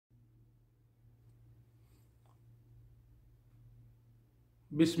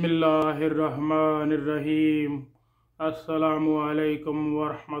बिस्मिल्लाहिर्रहमानिर्रहीम। अस्सलामुअलैकुम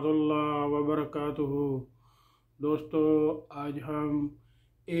वरहमतुल्लाह वबरकातुहू। दोस्तों, आज हम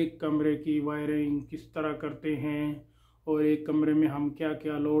एक कमरे की वायरिंग किस तरह करते हैं और एक कमरे में हम क्या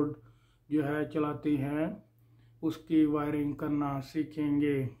क्या लोड चलाते हैं उसकी वायरिंग करना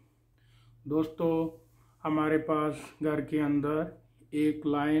सीखेंगे। दोस्तों, हमारे पास घर के अंदर एक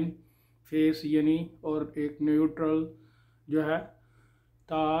लाइन फेस यानी और एक न्यूट्रल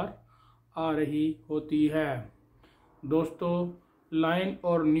तार आ रही होती है। दोस्तों, लाइन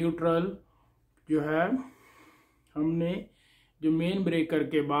और न्यूट्रल हमने मेन ब्रेकर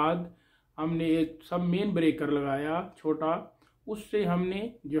के बाद हमने एक सब मेन ब्रेकर लगाया छोटा, उससे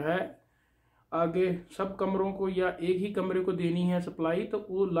हमने आगे सब कमरों को या एक ही कमरे को देनी है सप्लाई, तो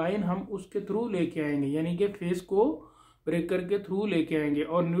वो लाइन हम उसके थ्रू लेके आएंगे, यानी कि फेस को ब्रेकर के थ्रू लेके आएंगे।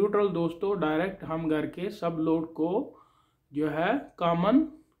 और न्यूट्रल दोस्तों डायरेक्ट हम घर के सब लोड को कॉमन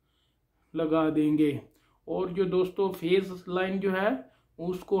लगा देंगे। और जो दोस्तों फेज लाइन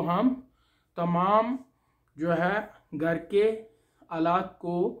उसको हम तमाम घर के आलात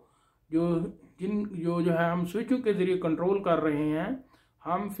को जो हम स्विचों के ज़रिए कंट्रोल कर रहे हैं,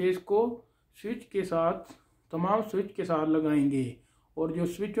 हम फेस को स्विच के साथ तमाम स्विच के साथ लगाएंगे। और जो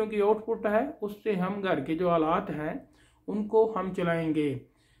स्विचों की आउटपुट है उससे हम घर के जो आलात हैं उनको हम चलाएंगे।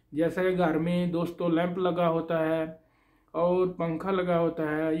 जैसे घर में दोस्तों लैंप लगा होता है और पंखा लगा होता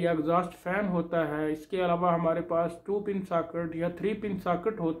है या एग्जॉस्ट फैन होता है, इसके अलावा हमारे पास 2 पिन सॉकेट या 3 पिन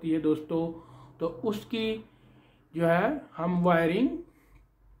सॉकेट होती है दोस्तों, तो उसकी हम वायरिंग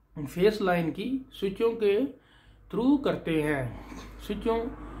फेस लाइन की स्विचों के थ्रू करते हैं। स्विचों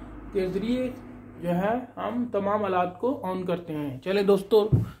के ज़रिए हम तमाम आलात को ऑन करते हैं। चले दोस्तों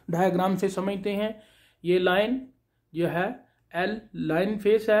डायग्राम से समझते हैं। ये लाइन एल लाइन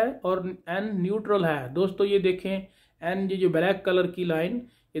फेस है और एन न्यूट्रल है। दोस्तों ये देखें, एन जो ब्लैक कलर की लाइन,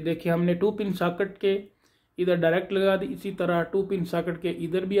 ये देखिए हमने 2 पिन सॉकेट के इधर डायरेक्ट लगा दी, इसी तरह 2 पिन सॉकेट के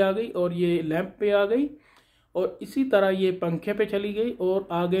इधर भी आ गई और ये लैंप पे आ गई और इसी तरह ये पंखे पे चली गई और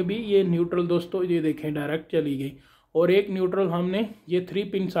आगे भी ये न्यूट्रल दोस्तों ये देखें डायरेक्ट चली गई। और एक न्यूट्रल हमने ये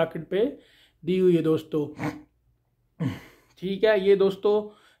 3 पिन सॉकेट पे दी हुई है दोस्तों। ठीक है, ये दोस्तों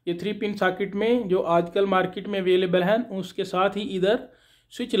ये 3 पिन सॉकेट में जो आजकल मार्केट में अवेलेबल है उसके साथ ही इधर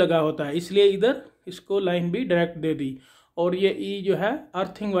स्विच लगा होता है, इसलिए इधर इसको लाइन भी डायरेक्ट दे दी। और ये ई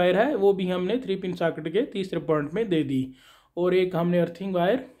अर्थिंग वायर है वो भी हमने 3 पिन सॉकेट के तीसरे पॉइंट में दे दी। और एक हमने अर्थिंग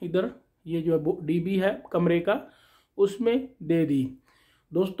वायर इधर ये डीबी है कमरे का उसमें दे दी।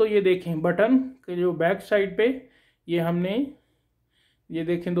 दोस्तों ये देखें बटन के जो बैक साइड पे ये हमने ये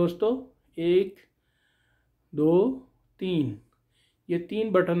देखें दोस्तों 1 2 3 ये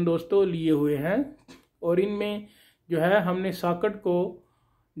 3 बटन दोस्तों लिए हुए हैं। और इनमें हमने सॉकेट को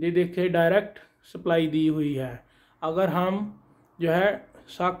ये देखे डायरेक्ट सप्लाई दी हुई है। अगर हम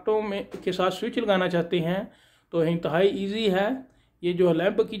सॉकेटों में के साथ स्विच लगाना चाहते हैं तो इंतहाई इजी है। ये जो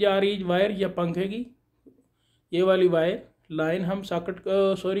लैंप की जा रही वायर या पंखे की ये वाली वायर लाइन हम सॉकेट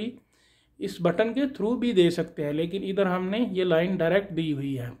इस बटन के थ्रू भी दे सकते हैं, लेकिन इधर हमने ये लाइन डायरेक्ट दी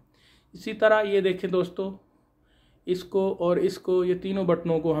हुई है। इसी तरह ये देखें दोस्तों, इसको और इसको ये तीनों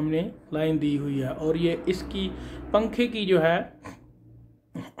बटनों को हमने लाइन दी हुई है। और ये इसकी पंखे की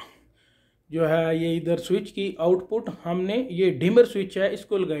ये इधर स्विच की आउटपुट हमने ये डिमर स्विच है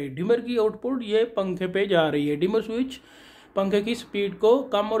इसको लगाई। डिमर की आउटपुट ये पंखे पे जा रही है। डिमर स्विच पंखे की स्पीड को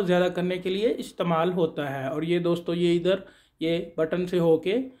कम और ज़्यादा करने के लिए इस्तेमाल होता है। और ये दोस्तों ये इधर ये बटन से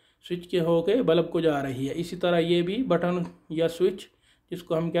होके स्विच के होके बल्ब को जा रही है। इसी तरह ये भी बटन या स्विच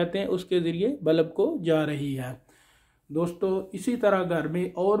जिसको हम कहते हैं उसके ज़रिए बल्ब को जा रही है। दोस्तों इसी तरह घर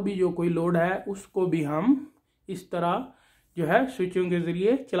में और भी जो कोई लोड है उसको भी हम इस तरह स्विचों के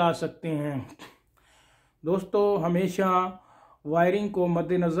ज़रिए चला सकते हैं। दोस्तों हमेशा वायरिंग को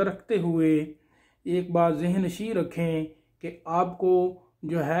मद्देनज़र रखते हुए एक बात ज़हन-नशीं रखें कि आपको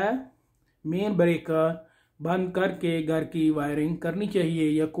मेन ब्रेकर बंद करके घर की वायरिंग करनी चाहिए,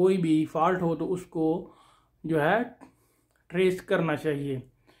 या कोई भी फॉल्ट हो तो उसको ट्रेस करना चाहिए।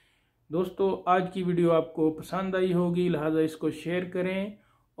 दोस्तों आज की वीडियो आपको पसंद आई होगी, लिहाजा इसको शेयर करें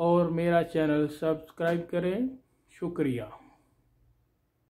और मेरा चैनल सब्सक्राइब करें। शुक्रिया।